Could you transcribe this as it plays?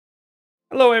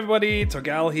Hello everybody,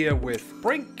 Thorgal here with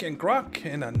Brink and Grok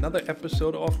in another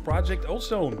episode of Project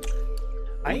Ozone.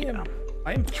 I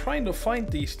am trying to find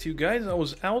these two guys. I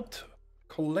was out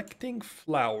collecting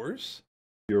flowers.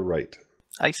 You're right.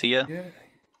 I see ya. Yeah.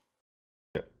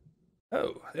 Yeah.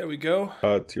 Oh, there we go.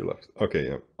 To your left. Okay,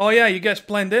 yeah. Oh yeah, you guys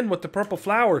blend in with the purple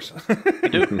flowers. I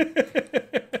do.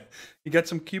 You got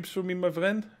some cubes for me, my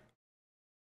friend?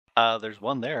 There's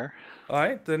one there.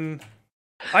 Alright, then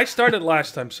I started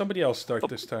last time. Somebody else start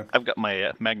this time. I've got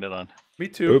my magnet on. Me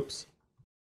too. Oops.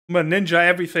 I'm a ninja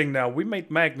everything now. We made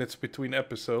magnets between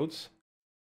episodes.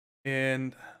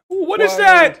 And ooh, what is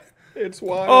that? It's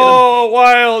wild. Oh,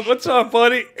 Wild. What's up,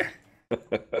 buddy?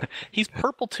 He's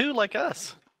purple too, like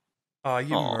us. Oh,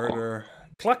 you Aw. murderer.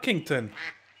 Cluckington.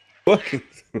 Oh,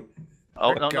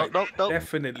 That no. guy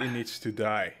definitely needs to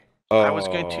die. I was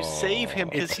going to save him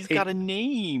because It's he's got a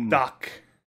name. Duck.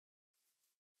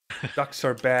 Ducks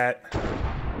are bad.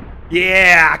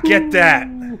 Yeah, get that.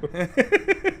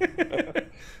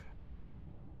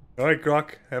 All right,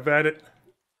 Grok, have at it.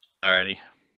 Alrighty.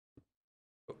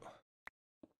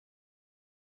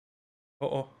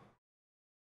 Uh-oh.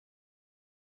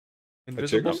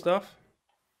 Invisible stuff?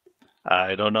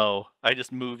 I don't know. I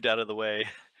just moved out of the way.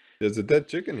 There's a dead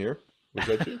chicken here. Was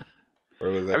that you? Or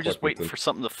was that I was just waiting for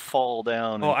something to fall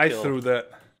down. Oh, and I kill. threw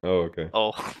that. Oh, okay.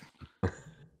 Oh,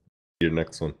 Your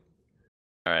next one.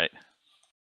 alright.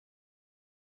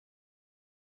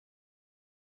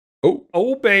 Oh,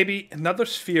 Oh, baby. Another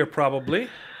sphere, probably.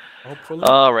 Hopefully.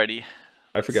 Alrighty.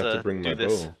 I forgot Let's, to bring my do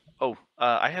this. bow. Oh,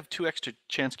 I have 2 extra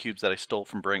chance cubes that I stole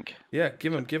from Brink. Yeah,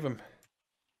 give him.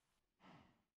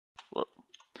 Well,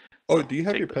 Oh, do you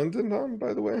have take your the- pendant on,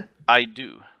 by the way? I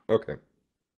do. Okay.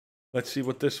 Let's see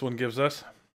what this one gives us.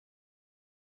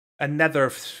 Another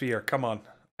sphere. Come on.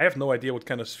 I have no idea what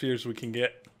kind of spheres we can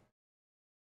get.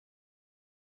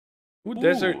 Ooh,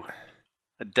 desert. Ooh,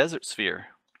 a desert sphere.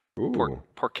 Ooh,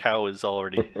 Poor cow is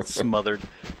already smothered.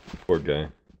 poor guy.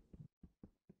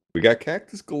 We got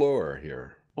cactus galore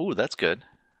here. Ooh, that's good.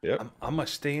 Yep. I'm gonna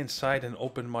stay inside and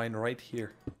open mine right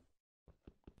here.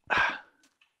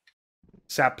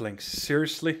 Saplings.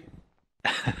 Seriously?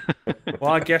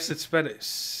 Well, I guess it's better.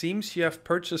 Seems you have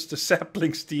purchased the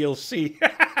Saplings DLC.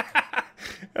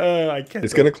 I can't.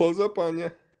 It's gonna close up on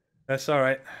you. That's all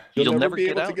right. You'll never be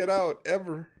get able out. to get out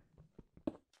ever.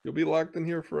 You'll be locked in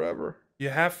here forever. You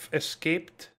have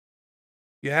escaped.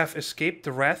 You have escaped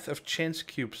the wrath of chance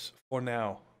cubes for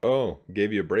now. Oh,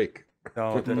 gave you a break.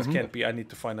 No, that can't be. I need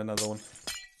to find another one.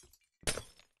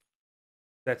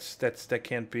 That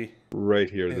can't be. Right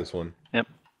here, Yeah. this one. Yep.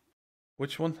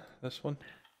 Which one? This one?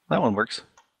 That one works.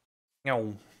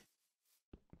 No.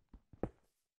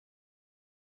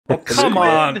 Oh, come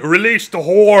on! Release the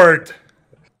horde!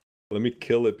 Let me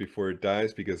kill it before it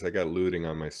dies because I got looting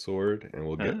on my sword, and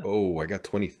we'll get. Ah. Oh, I got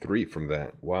 23 from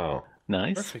that. Wow.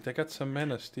 Nice. Perfect. I got some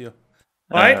mana steel.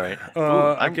 All Alright,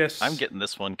 right. I guess I'm getting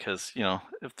this one because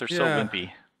if they're Yeah. so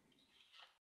wimpy.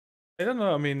 I don't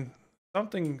know. I mean,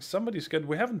 somebody's good.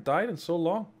 We haven't died in so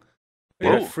long. We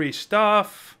Whoa. have free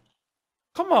stuff.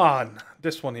 Come on,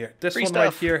 this one here. This Free one right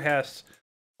stuff. here has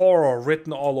horror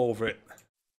written all over it.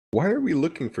 Why are we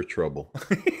looking for trouble?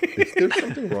 Is there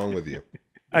something wrong with you?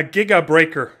 A Giga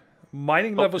Breaker,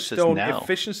 mining Oh, level it says stone, now.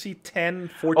 efficiency 10,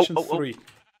 fortune oh. 3.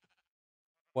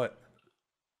 What?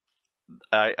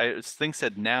 This thing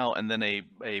said now, and then a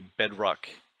bedrock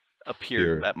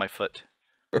appeared Here. at my foot.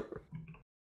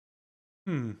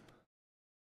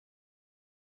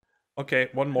 Okay,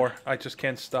 one more. I just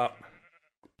can't stop.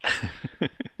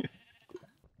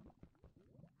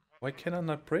 Why can I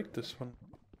not break this one?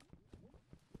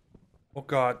 Oh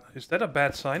god, is that a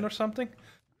bad sign or something?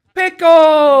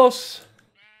 Pickles!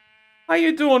 How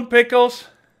you doing, Pickles?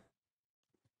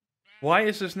 Why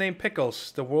is his name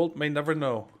Pickles? The world may never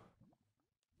know.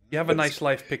 You have a That's- nice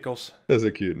life, Pickles. That's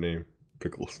a cute name.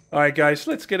 Pickles. Alright guys,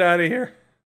 let's get out of here.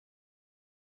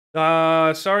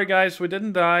 Sorry guys, we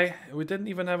didn't die. We didn't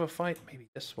even have a fight. Maybe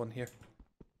this one here.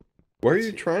 Why are Let's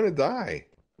you see. trying to die?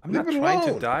 I'm Leave not it trying to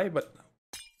alone. die, but...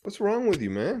 What's wrong with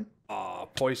you, man? Oh,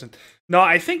 poison. No,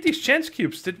 I think these chance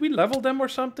cubes, did we level them or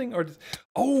something? Or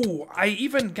Oh, I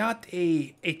even got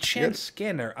a chance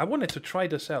scanner. I wanted to try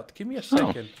this out. Give me a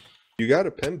second. You got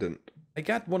a pendant I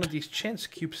got one of these chance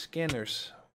cube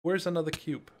scanners. Where's another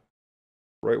cube?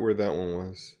 right where that one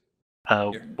was.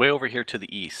 Here. Way over here to the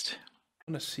east.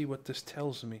 I want to see what this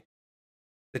tells me.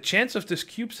 The chance of this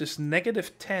cubes is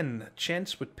 -10.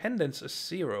 Chance with pendants is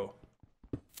 0.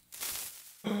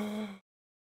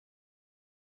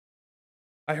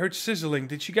 I heard sizzling.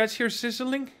 Did you guys hear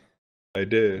sizzling? I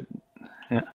did.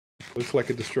 Yeah. Looks like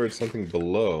it destroyed something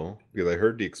below because I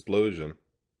heard the explosion.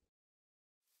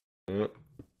 Yep.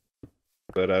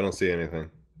 But I don't see anything.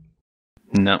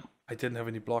 No. I didn't have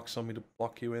any blocks on me to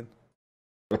block you in.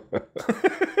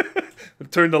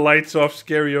 Turn the lights off,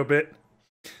 scare you a bit.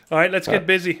 All right, let's get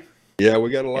busy. Yeah, we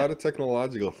got a lot of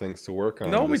technological things to work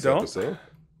on No, in we this don't. episode.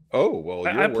 Oh, well, you're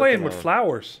I'm playing working with on...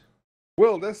 flowers.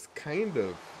 Well, that's kind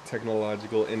of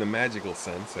technological in a magical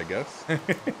sense, I guess.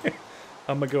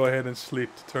 I'm gonna go ahead and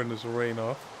sleep to turn this rain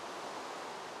off.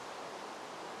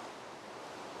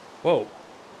 Whoa.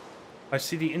 I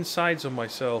see the insides of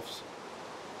myself.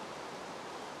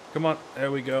 Come on,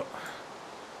 there we go.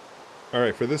 All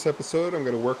right, for this episode, I'm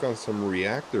going to work on some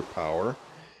reactor power.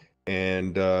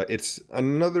 And it's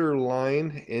another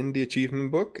line in the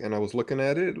achievement book, and I was looking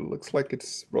at it. It looks like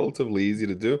it's relatively easy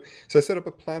to do. So I set up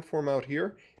a platform out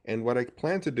here, and what I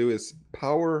plan to do is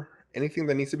power anything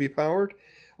that needs to be powered,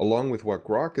 along with what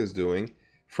Grok is doing.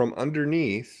 From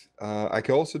underneath, I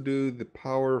can also do the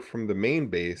power from the main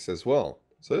base as well.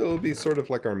 So it'll be sort of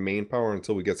like our main power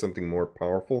until we get something more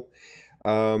powerful.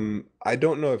 I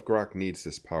don't know if Grok needs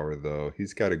this power, though.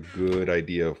 He's got a good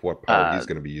idea of what power he's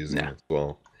going to be using as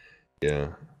well.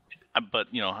 Yeah. But,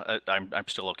 you know, I'm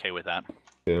still okay with that.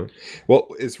 Yeah. Well,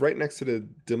 it's right next to the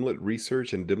Dimlet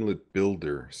Research and Dimlet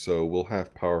Builder, so we'll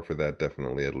have power for that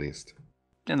definitely, at least.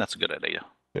 And that's a good idea.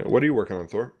 Yeah. What are you working on,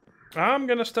 Thor? I'm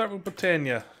gonna start with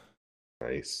Botania.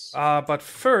 Nice. But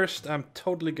first, I'm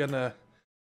totally gonna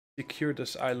secure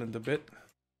this island a bit.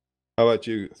 How about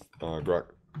you, Grok?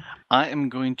 I am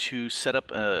going to set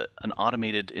up an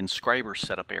automated inscriber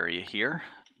setup area here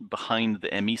behind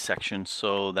the ME section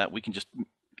so that we can just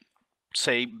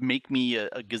say, make me a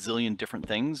gazillion different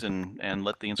things and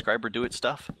let the inscriber do its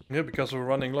stuff. Yeah, because we're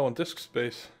running low on disk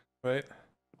space, right?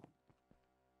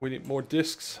 We need more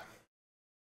disks.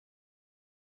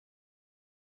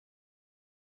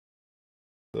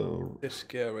 So This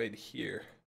guy right here.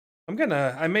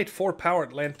 I made 4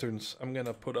 powered lanterns I'm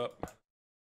gonna put up.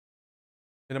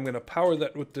 And I'm gonna power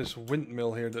that with this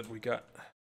windmill here that we got.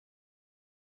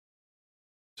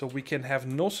 So we can have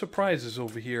no surprises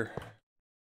over here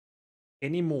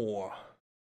anymore.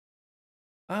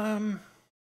 How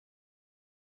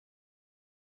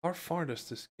far does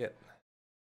this get?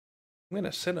 I'm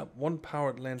gonna set up 1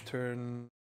 powered lantern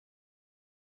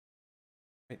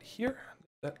right here.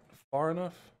 Is that far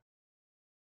enough?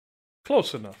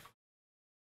 Close enough.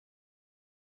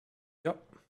 Yep.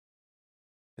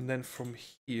 And then from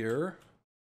here,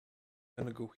 I'm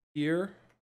gonna go here.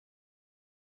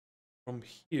 From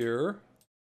here,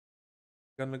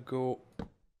 I'm gonna go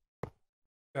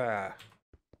there.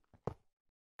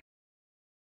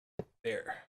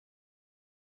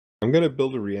 I'm going to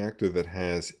build a reactor that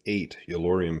has 8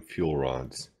 Yellorium fuel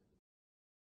rods.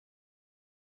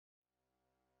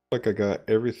 Like I got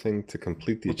everything to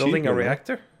complete the We're achievement. building a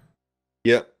reactor?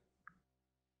 Yep.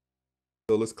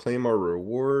 So let's claim our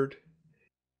reward.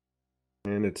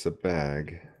 And it's a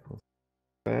bag.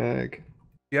 Bag.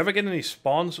 You ever get any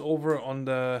spawns over on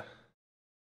the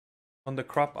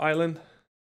crop island?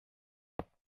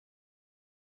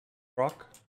 Rock?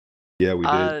 Yeah, we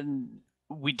did.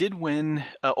 We did win.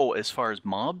 As far as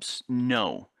mobs,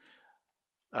 no.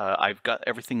 I've got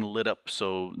everything lit up,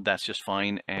 so that's just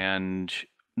fine. And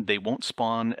they won't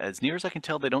spawn, as near as I can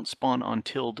tell, they don't spawn on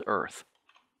tilled earth.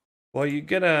 Well, you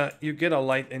get a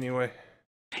light anyway.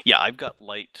 Yeah, I've got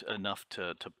light enough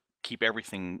to keep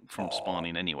everything from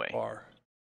spawning anyway. Far.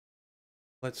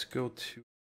 Let's go to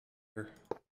here.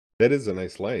 That is a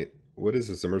nice light. What is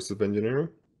this, immersive engineering?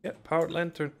 Yeah, powered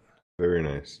lantern. Very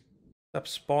nice. Stop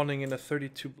spawning in a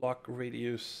 32 block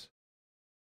radius.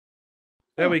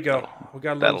 There we go. We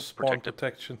got a little spawn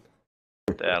protection.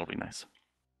 That'll be nice.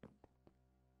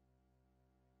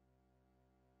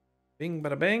 Bing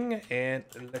bada bing, and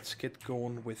let's get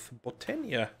going with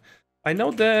Botania. I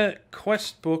know the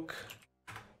quest book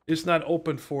is not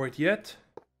open for it yet,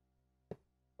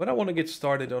 but I want to get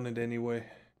started on it anyway.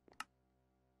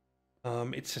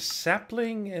 It's a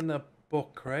sapling and a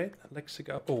book, right?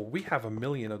 Lexica. Oh, we have 1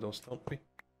 million of those, don't we?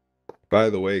 By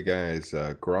the way, guys,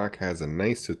 Grok has a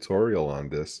nice tutorial on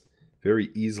this. Very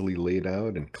easily laid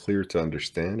out and clear to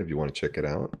understand if you want to check it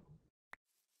out.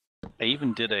 I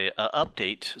even did a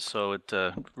update, so it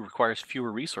requires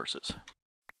fewer resources.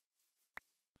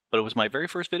 But it was my very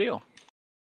first video.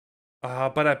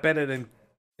 But I bet it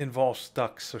involves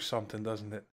ducks or something,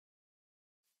 doesn't it?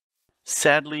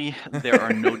 Sadly, there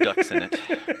are no ducks in it.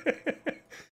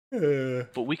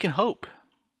 But we can hope.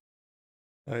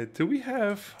 Do we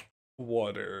have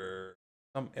water?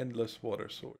 Some endless water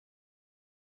source.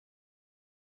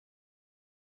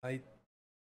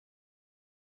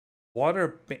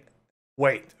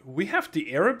 Wait, we have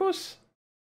the Erebus?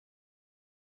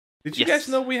 Did you guys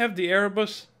know we have the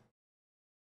Erebus?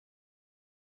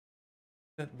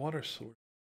 That water source.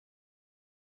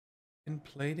 In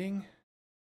plating?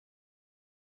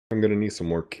 I'm gonna need some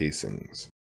more casings.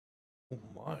 Oh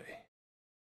my.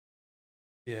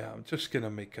 Yeah, I'm just gonna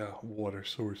make a water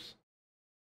source.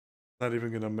 Not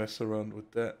even gonna mess around with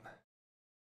that.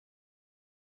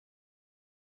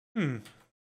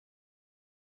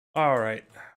 Alright.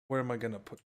 Where am I gonna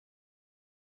put?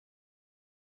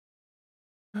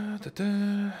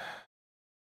 Da-da.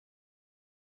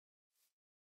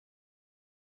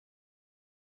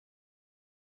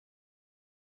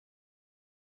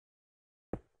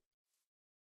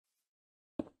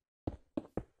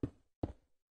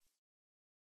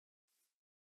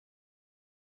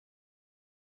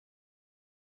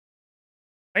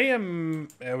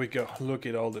 There we go. Look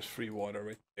at all this free water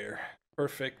right there.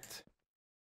 Perfect.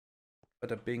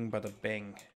 Bada bing, bada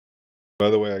bang. By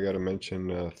the way, I gotta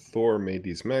mention, Thor made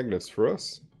these magnets for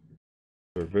us.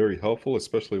 They're very helpful,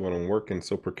 especially when I'm working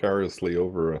so precariously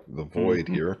over the void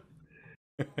here.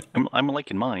 I'm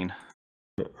liking mine.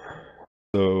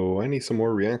 So I need some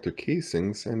more reactor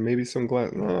casings and maybe some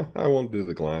glass. Nah, I won't do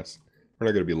the glass. We're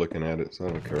not gonna be looking at it, so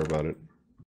I don't care about it.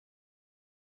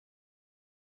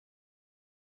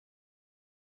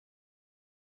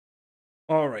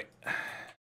 All right.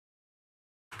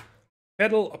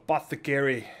 Pedal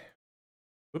apothecary.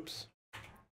 Oops.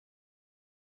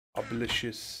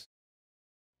 Oblicious.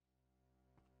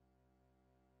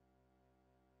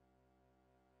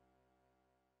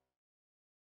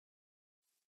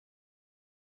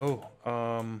 Oh,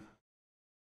 I'm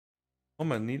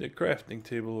gonna need a crafting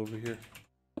table over here.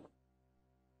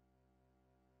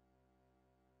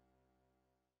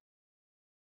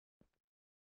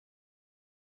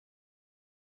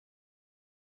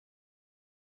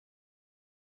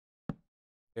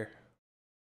 Here.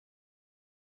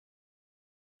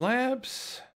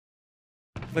 Labs.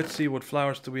 Let's see, what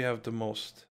flowers do we have the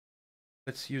most?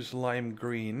 Let's use lime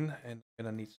green, and I'm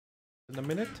gonna need in a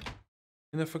minute.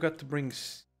 And I forgot to bring.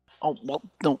 Oh, well,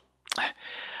 no.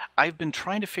 I've been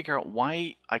trying to figure out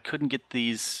why I couldn't get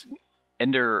these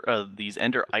ender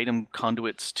item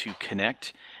conduits to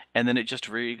connect, and then it just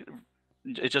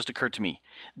occurred to me.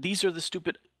 These are the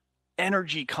stupid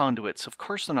energy conduits. Of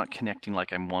course they're not connecting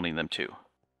like I'm wanting them to.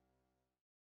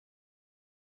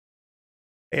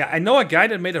 Yeah, I know a guy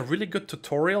that made a really good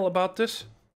tutorial about this.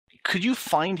 Could you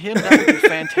find him? That would be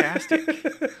fantastic.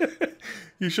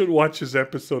 You should watch his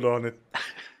episode on it.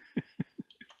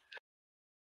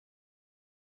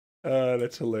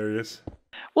 That's hilarious.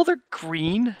 Well, they're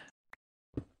green.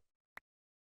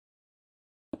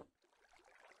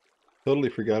 Totally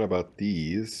forgot about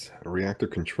these reactor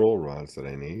control rods that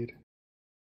I need.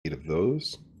 8 of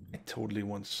those. I totally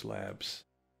want slabs.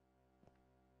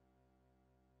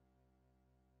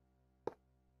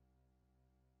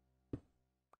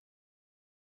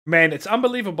 Man, it's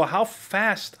unbelievable how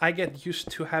fast I get used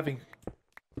to having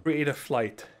creative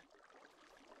flight.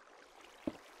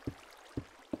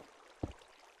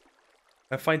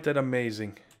 I find that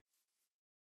amazing.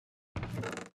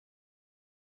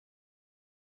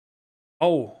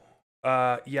 Oh,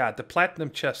 yeah, the platinum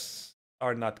chests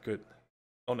are not good.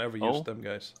 Don't ever use them,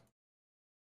 guys.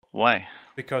 Why?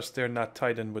 Because they're not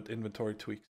tied in with inventory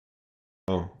tweaks.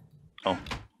 Oh. Oh.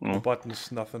 No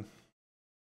buttons, nothing.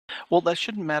 Well, that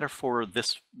shouldn't matter for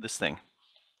this thing.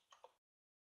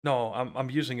 No, I'm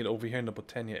using it over here in the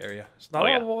Botania area. It's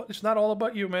not it's not all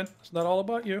about you, man. It's not all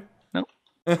about you. No.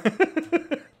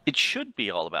 It should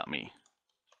be all about me.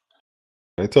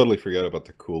 I totally forgot about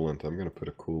the coolant. I'm gonna put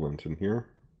a coolant in here.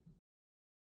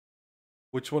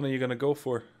 Which one are you gonna go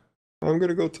for? I'm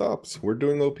gonna go tops. We're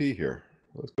doing OP here.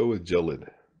 Let's go with gelid.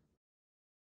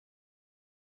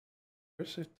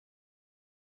 Where's it?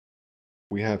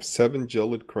 We have 7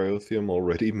 gelid cryotheum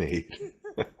already made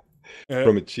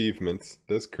from achievements.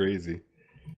 That's crazy.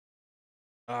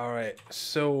 All right,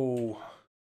 so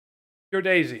your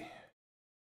Daisy,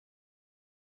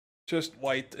 just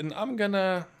white, and I'm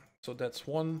gonna. So that's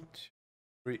 1, 2,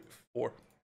 3, 4.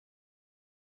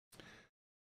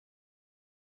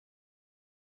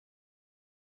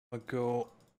 I'll go.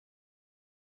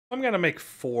 I'm gonna make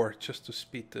 4 just to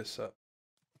speed this up.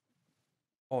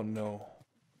 Oh no.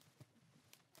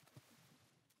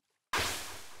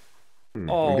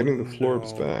 I'm getting the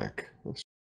florbs back.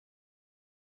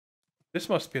 This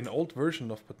must be an old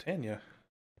version of Botania.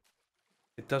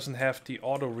 It doesn't have the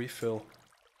auto refill.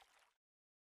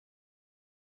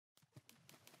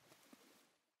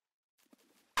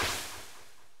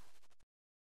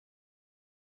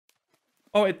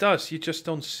 Oh, it does. You just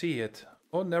don't see it.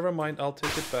 Oh, never mind. I'll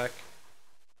take it back.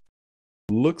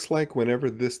 Looks like whenever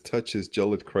this touches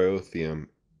gelid cryotheum,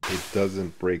 it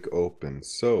doesn't break open.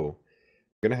 So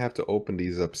gonna have to open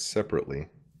these up separately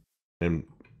and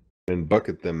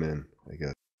bucket them in, I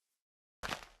guess.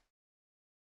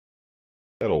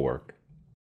 That'll work.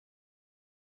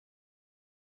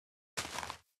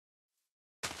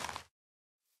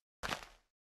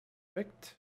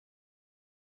 Perfect.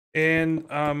 And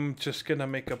I'm just gonna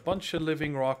make a bunch of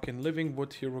living rock and living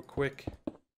wood here real quick.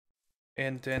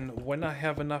 And then when I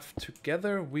have enough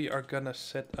together, we are gonna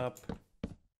set up...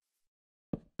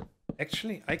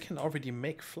 Actually, I can already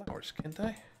make flowers, can't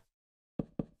I?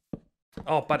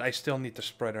 Oh, but I still need the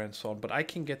spreader and so on. But I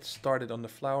can get started on the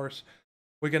flowers.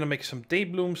 We're gonna make some day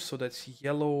blooms, so that's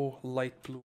yellow, light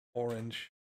blue,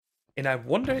 orange. And I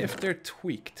wonder if they're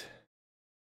tweaked.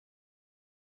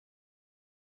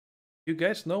 You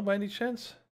guys know by any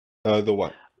chance? The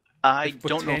what? I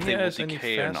don't know if they will is any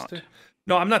decay or not. faster?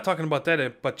 No, I'm not talking about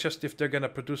that, but just if they're gonna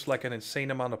produce like an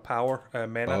insane amount of power,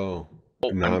 mana. Oh, Oh,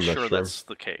 no, I'm not sure that's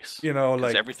the case. You know, 'Cause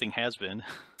like everything has been.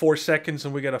 4 seconds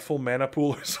and we get a full mana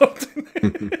pool or something.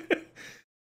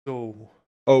 So,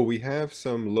 Oh, we have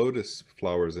some lotus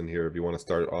flowers in here if you want to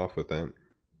start off with that.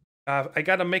 I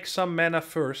gotta make some mana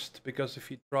first, because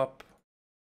if you drop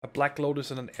a black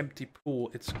lotus in an empty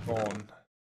pool, it's gone.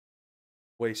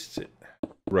 Wastes it.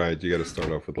 Right, you got to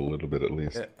start off with a little bit at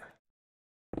least.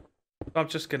 Yeah. I'm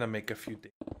just gonna make a few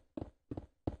days.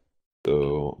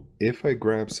 So if I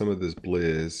grab some of this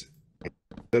blizz,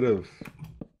 instead of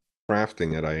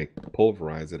crafting it, I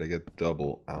pulverize it, I get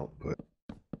double output.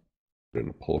 Put in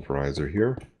a pulverizer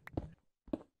here.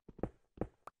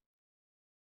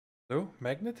 So,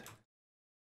 magnet?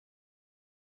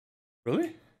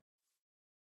 Really?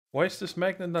 Why is this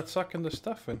magnet not sucking the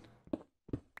stuff in?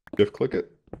 Shift click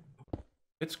it.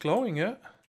 It's glowing, yeah?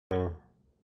 Oh.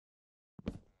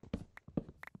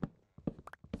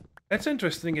 That's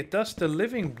interesting. It does the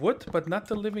living wood, but not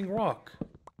the living rock.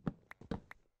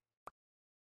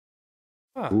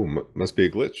 Huh. Ooh, must be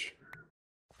a glitch.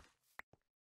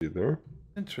 See there?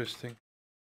 Interesting.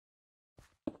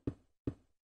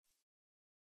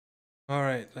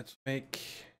 Alright, let's make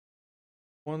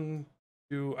 1,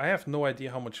 2... I have no idea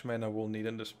how much mana we'll need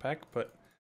in this pack, but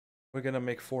we're gonna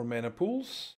make 4 mana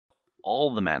pools.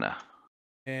 All the mana.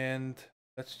 And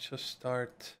let's just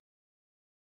start...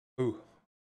 Ooh,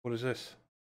 what is this?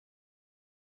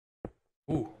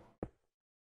 Ooh.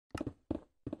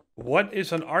 What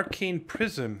is an arcane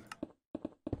prism?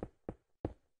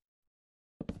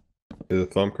 Is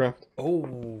it Thumbcraft?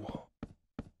 Oh.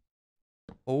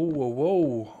 Oh, whoa,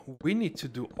 whoa. We need to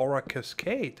do Aura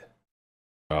Cascade.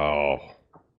 Oh.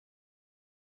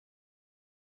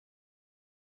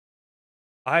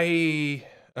 Okay.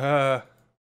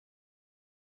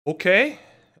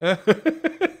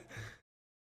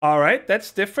 Alright,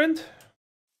 that's different.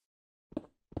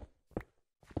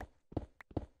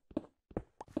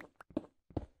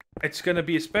 It's gonna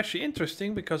be especially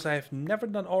interesting because I have never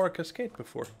done Aura Cascade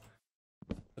before.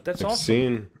 But that's I've awesome.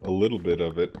 seen a little bit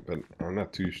of it, but I'm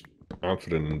not too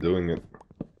confident in doing it.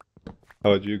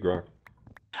 How about you, Grok?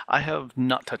 I have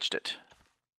not touched it.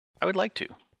 I would like to.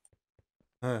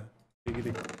 Huh.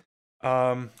 Giggity.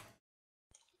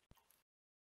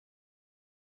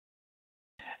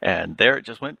 And there it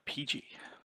just went PG.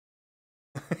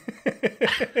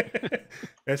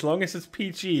 As long as it's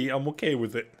PG, I'm okay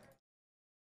with it.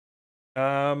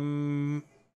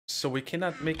 So we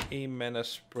cannot make a mana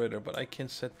spreader, but I can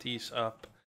set these up.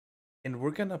 And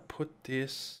we're gonna put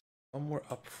this somewhere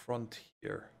up front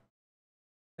here.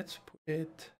 Let's put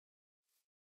it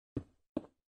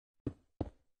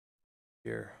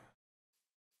here.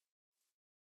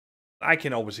 I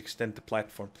can always extend the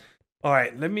platform.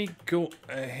 Alright, let me go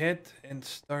ahead and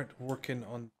start working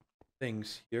on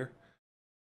things here.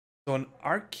 So an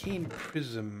arcane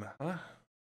prism, huh?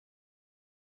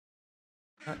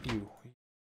 Not you.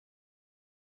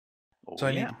 Oh, So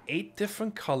I yeah. need 8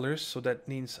 different colors, so that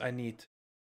means I need...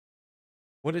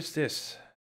 What is this?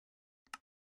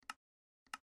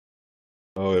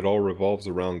 Oh, it all revolves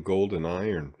around gold and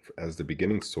iron as the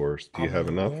beginning source. Do you have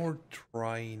enough? More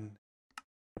drying.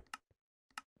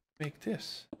 Make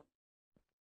this.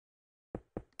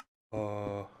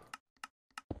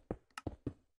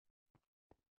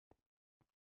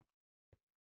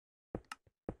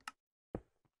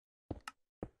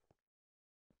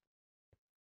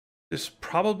 This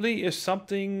probably is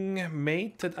something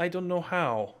made that I don't know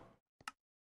how.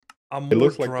 It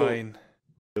looks like Amordrine.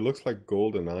 It looks like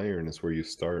gold and iron is where you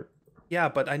start. Yeah,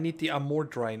 but I need the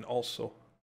Amordrine also.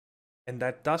 And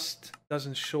that dust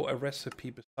doesn't show a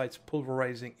recipe besides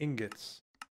pulverizing ingots.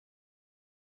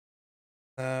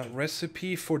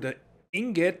 Recipe for the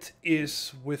ingot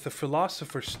is with the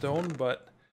Philosopher's Stone, but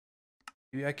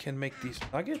maybe I can make these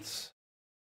nuggets?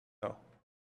 Oh,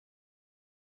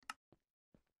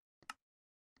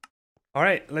 All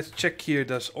right, let's check here.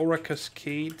 Does Aura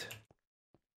Cascade?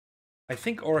 I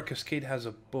think Aura Cascade has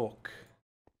a book.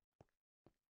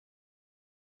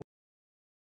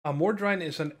 Mordrine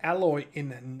is an alloy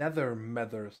in nether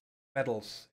metals.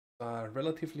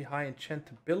 Relatively high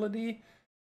enchantability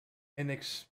and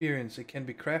experience. It can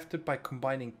be crafted by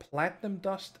combining platinum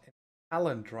dust and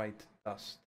calendrite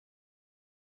dust.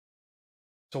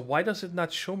 So why does it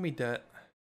not show me that?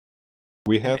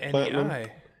 We have platinum,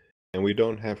 NEI? and we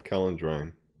don't have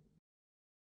calendrine.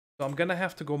 So I'm gonna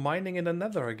have to go mining in the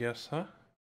nether, I guess, huh?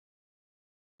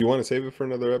 You want to save it for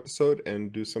another episode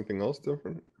and do something else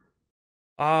different?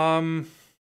 Because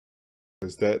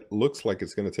that looks like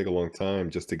it's going to take a long time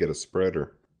just to get a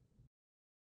spreader.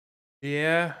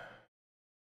 Yeah.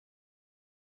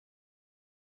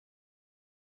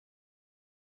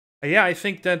 Yeah, I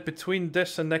think that between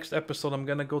this and next episode, I'm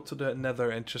gonna go to the nether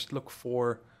and just look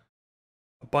for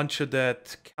a bunch of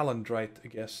that calendrite, I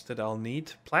guess, that I'll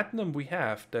need. Platinum we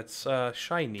have, that's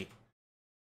shiny.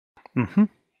 Mm-hmm.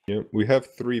 Yeah, we have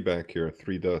 3 back here,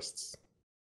 3 dusts.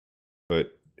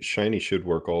 But shiny should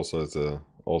work also as a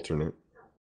alternate.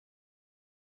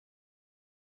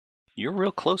 You're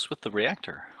real close with the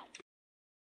reactor.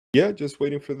 Yeah, just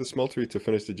waiting for the smeltery to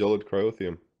finish the gelid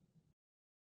cryothium.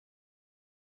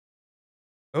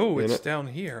 Oh, And it's down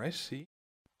here, I see.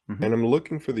 Mm-hmm. And I'm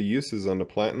looking for the uses on the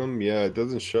platinum. Yeah, it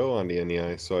doesn't show on the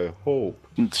NEI, so I hope.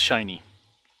 It's shiny.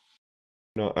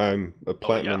 No,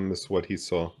 platinum is what he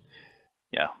saw.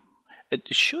 Yeah. It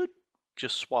should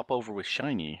just swap over with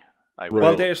shiny. Right.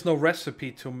 Well, there's no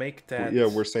recipe to make that. Yeah,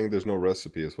 we're saying there's no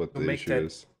recipe is what the issue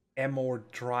is.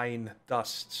 Amordrine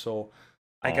dust, so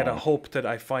I gotta hope that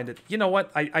I find it. You know what?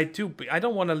 I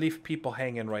don't want to leave people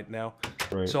hanging right now.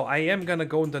 Right. So I am gonna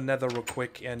go in the nether real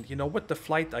quick, and you know, with the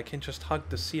flight, I can just hug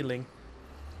the ceiling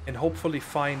and hopefully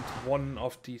find one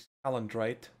of these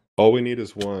calendrite. All we need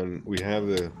is one. We have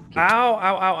the Ow! Ow!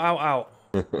 Ow!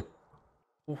 Ow! Ow!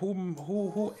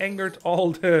 Who angered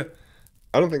all the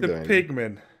I don't think that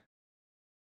pigmen?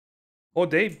 Oh,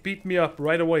 they beat me up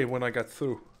right away when I got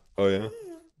through. Oh yeah.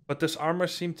 But this armor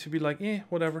seemed to be like,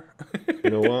 whatever. You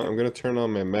know what? I'm gonna turn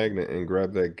on my magnet and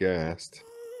grab that ghast.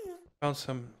 Found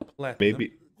some platinum.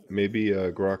 Maybe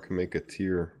Grok can make a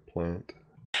tier plant.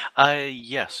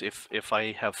 Yes. If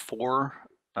I have 4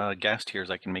 gas tiers,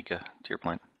 I can make a tier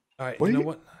plant. All right. You know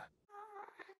what?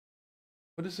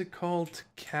 What is it called?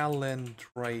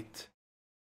 Calendrite.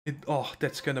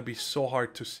 That's gonna be so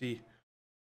hard to see.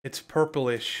 It's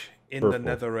purplish in the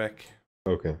netherrack.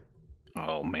 Okay.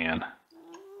 Oh man.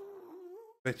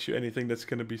 Bet you anything that's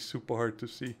gonna be super hard to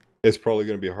see. It's probably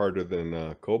gonna be harder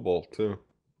than cobalt too.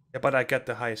 Yeah, but I got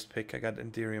the highest pick. I got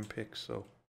Enderium pick, so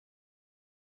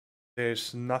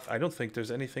there's nothing. I don't think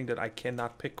there's anything that I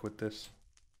cannot pick with this.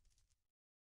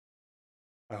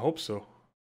 I hope so.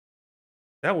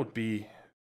 That would be.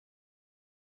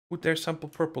 Ooh, there's sample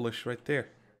purplish right there.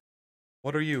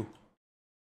 What are you?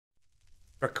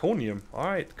 Draconium.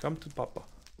 Alright, come to Papa.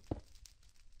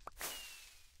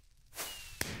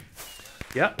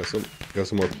 Yeah. Got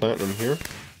some more platinum here.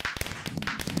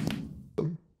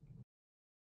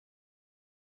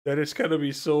 That is gonna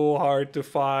be so hard to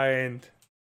find.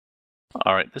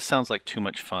 Alright, this sounds like too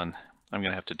much fun. I'm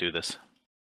gonna have to do this.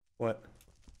 What?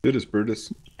 Do this,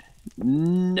 Brutus.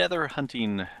 Nether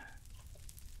hunting.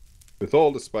 With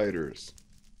all the spiders.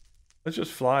 Let's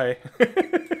just fly.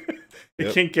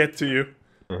 It can't get to you.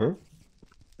 Uh-huh.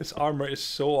 This armor is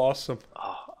so awesome.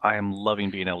 Oh, I am loving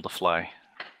being able to fly.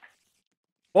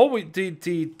 Oh,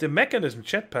 the mechanism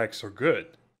jetpacks are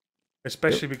good,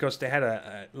 especially because they had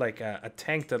a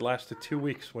tank that lasted 2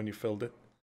 weeks when you filled it.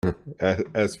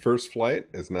 As first flight,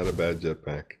 it's not a bad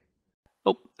jetpack.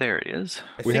 Oh, there it is.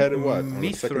 We had it on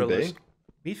the second day?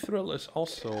 Mithril is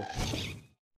also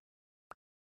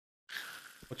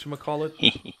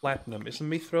whatchamacallit? Platinum. Isn't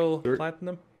Mithril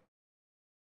platinum?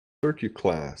 Circu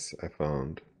class, I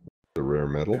found. The rare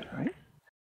metal. Alright.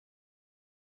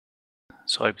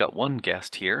 So I've got 1 gas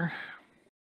tier.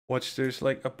 Watch, there's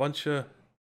like a bunch of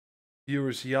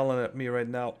viewers yelling at me right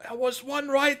now. There was one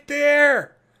right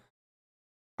there!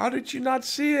 How did you not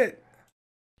see it?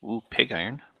 Ooh, pig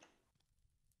iron.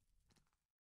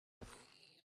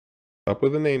 Up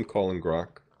with a name calling,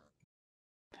 Grok.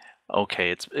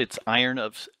 Okay, it's iron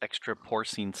of extra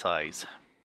porcine size.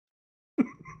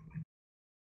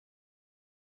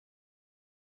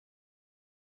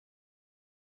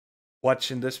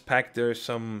 Watch, in this pack there's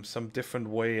some different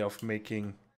way of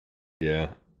making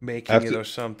Making it or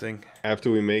something.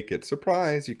 After we make it,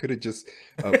 surprise! You could have just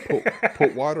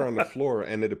put water on the floor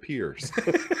and it appears.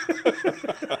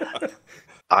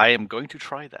 I am going to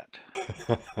try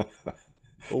that.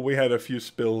 Well, we had a few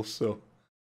spills, so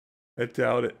I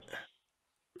doubt it.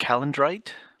 Calendrite?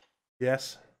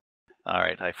 Yes. All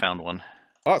right, I found one.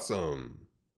 Awesome.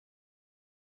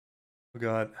 Oh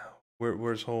God,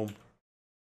 where's home?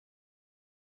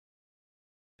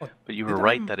 Oh, But you were did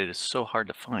right that it is so hard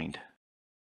to find.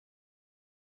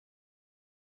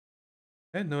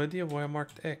 I had no idea why I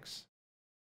marked X.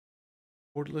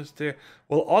 Portal is there.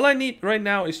 Well, all I need right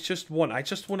now is just one. I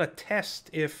just want to test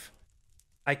if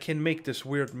I can make this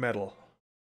weird metal.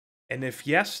 And if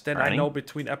yes, then I know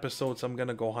between episodes I'm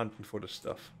gonna go hunting for the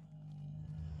stuff.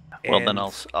 Well, then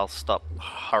I'll stop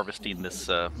harvesting this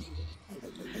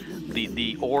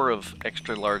the ore of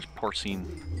extra large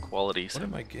porcine qualities. What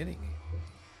am I getting?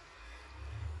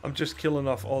 I'm just killing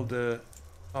off all the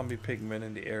zombie pigmen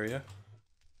in the area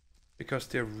because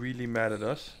they're really mad at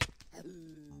us.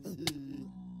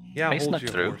 Yeah, I hold snuck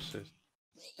your through. horses.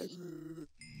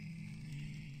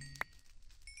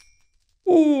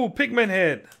 Ooh, pigman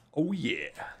head. Oh yeah.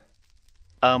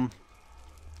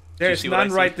 There's none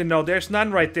right there. No, there's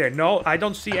none right there. No, I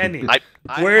don't see any.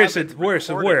 Where is it? Where is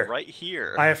it? Where? Right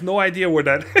here. I have no idea where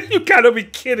that. You gotta be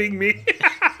kidding me.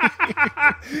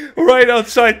 Right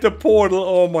outside the portal.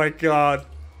 Oh my god.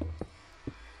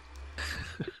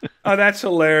 Oh, that's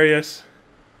hilarious.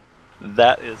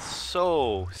 That is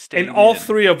so staying And all in.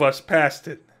 three of us passed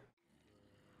it.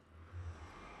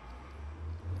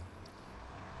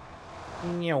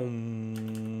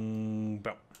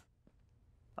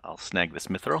 I'll snag this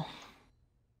mithril.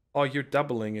 Oh, you're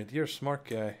doubling it. You're a smart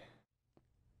guy.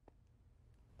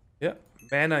 Yeah,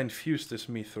 mana infused this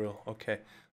mithril. Okay.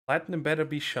 Platinum better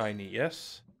be shiny,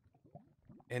 yes?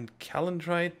 And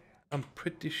calendrite, I'm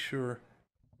pretty sure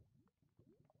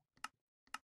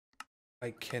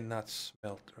I cannot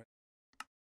smelt, right?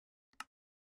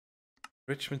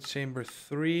 Richmond Chamber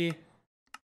 3.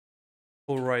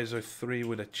 Polarizer 3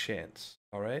 with a chance.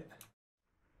 Alright.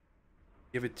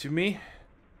 Give it to me.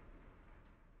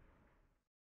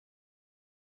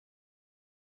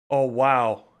 Oh,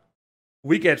 wow.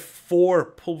 We get 4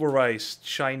 pulverized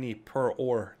shiny per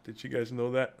ore. Did you guys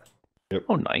know that? Yep.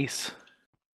 Oh, nice.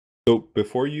 So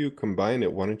before you combine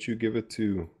it, why don't you give it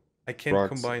to... I can't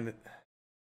combine it.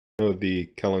 No, the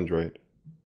calendrite.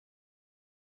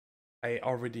 I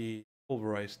already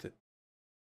pulverized it.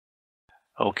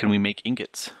 Oh, can we make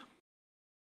ingots?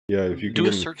 Yeah, if you do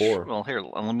give a them search. 4. Well, here,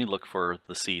 let me look for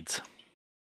the seeds.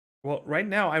 Well, right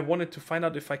now I wanted to find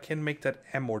out if I can make that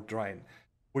amordrine,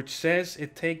 which says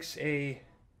it takes a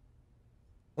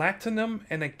platinum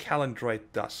and a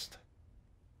calendrite dust.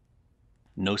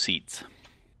 No seeds.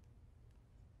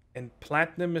 And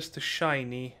platinum is the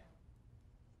shiny,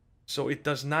 so it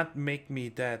does not make me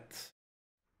that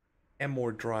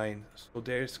amordrine. So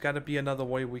there's got to be another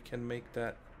way we can make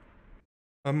that.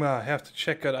 I'm gonna have to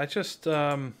check it. I just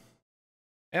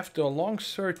after a long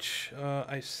search,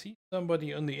 I see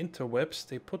somebody on the interwebs.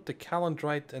 They put the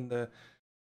calendrite and the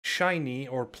shiny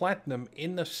or platinum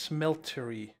in a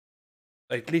smeltery.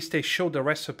 At least they show the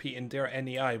recipe in their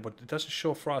NEI, but it doesn't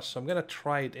show for us. So I'm gonna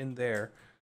try it in there.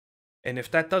 And if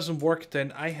that doesn't work,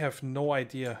 then I have no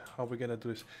idea how we're gonna do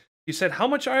this. You said how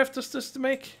much RF does this to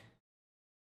make?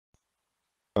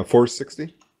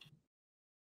 460.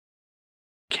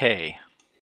 Okay.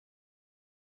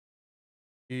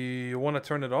 You want to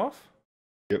turn it off?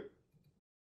 Yep.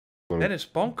 That is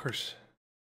bonkers.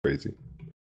 Crazy.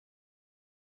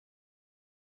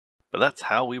 But that's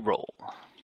how we roll.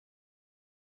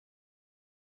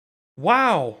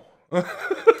 Wow. That's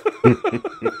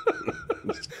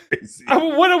crazy.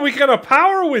 What are we gonna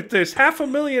power with this?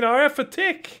 500,000 RF a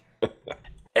tick.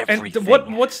 Everything.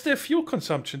 And what's the fuel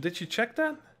consumption? Did you check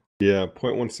that? Yeah,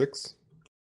 0.16.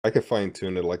 I can fine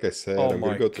tune it. Like I said, Oh I'm my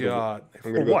gonna go to god!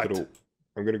 I'm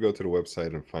gonna go to the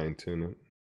website and fine tune it.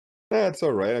 That's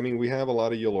all right. I mean, we have a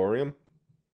lot of Yellorium.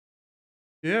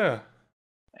 Yeah.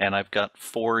 And I've got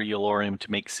 4 Yellorium to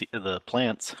make the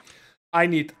plants. I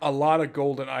need a lot of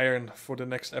gold and iron for the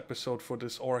next episode for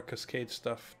this Aura Cascade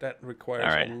stuff. That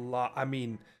requires a lot. I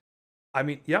mean,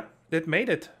 yeah, it made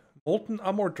it. Molten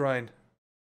Amordrine.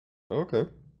 Okay.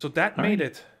 So that made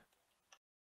it.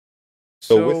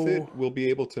 So with it, we'll be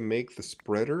able to make the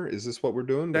spreader. Is this what we're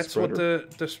doing? That's what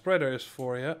the spreader is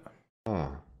for, yeah.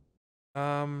 Ah.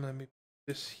 Let me put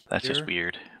this here. That's just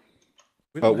weird.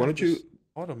 Why don't you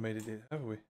automated it, have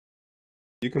we?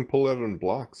 You can pull it in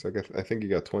blocks. I think you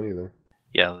got 20 there.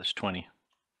 Yeah, there's 20.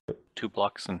 2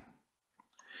 blocks and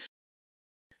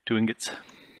 2 ingots.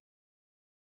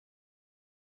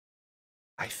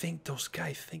 I think those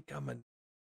guys think I'm a...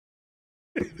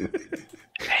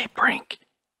 Hey, Brink.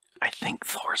 I think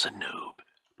Thor's a noob.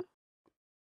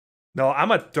 No,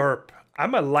 I'm a derp.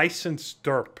 I'm a licensed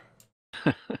derp.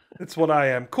 That's what I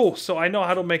am. Cool. So I know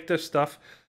how to make this stuff.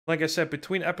 Like I said,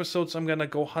 between episodes, I'm gonna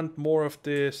go hunt more of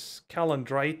this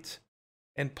calendrite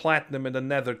and platinum in the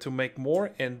nether to make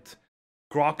more. And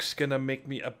Grok's gonna make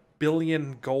me 1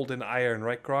 billion gold and iron,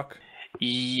 right, Grok?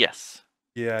 Yes.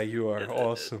 Yeah, you are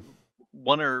awesome.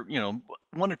 One or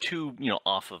two,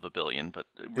 off of 1 billion, but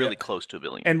really close to 1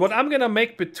 billion. And what I'm gonna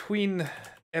make between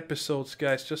episodes,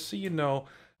 guys, just so you know,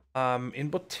 in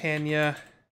Botania.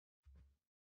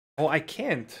 Oh, I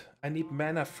can't. I need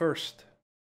mana first.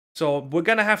 So we're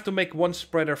gonna have to make one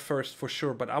spreader first for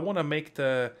sure. But I want to make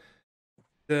the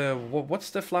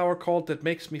what's the flower called that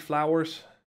makes me flowers?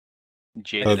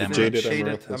 Jaded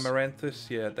Amaranthus. Amaranthus.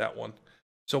 Yeah, that one.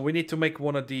 So we need to make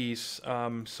one of these,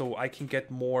 so I can get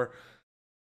more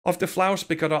of the flowers,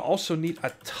 because I also need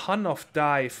a ton of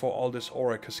dye for all this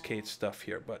aura cascade stuff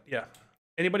here. But yeah,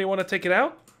 anybody want to take it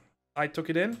out? I took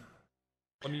it in.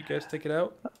 One of you guys take it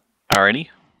out. Alrighty,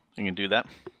 I can do that.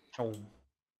 Oh.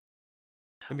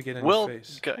 Let me get in your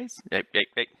face. Guys, hey,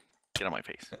 get on my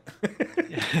face.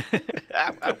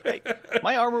 Ow, ow, hey.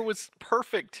 My armor was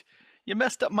perfect. You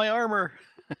messed up my armor.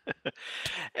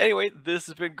 Anyway, this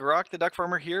has been Grok the Duck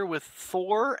Farmer here with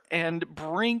Thor and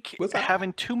Brink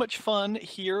having too much fun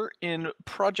here in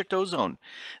Project Ozone.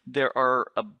 There are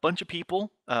a bunch of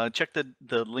people. Check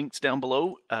the links down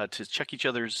below to check each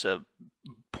other's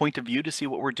point of view to see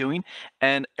what we're doing.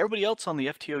 And everybody else on the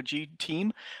FTOG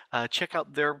team, check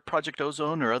out their Project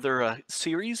Ozone or other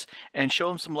series and show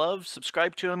them some love.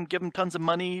 Subscribe to them, give them tons of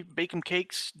money, bake them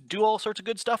cakes, do all sorts of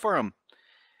good stuff for them.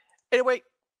 Anyway,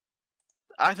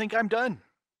 I think I'm done.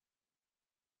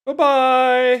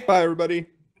 Bye-bye. Bye, everybody.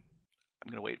 I'm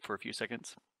going to wait for a few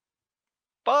seconds.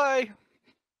 Bye.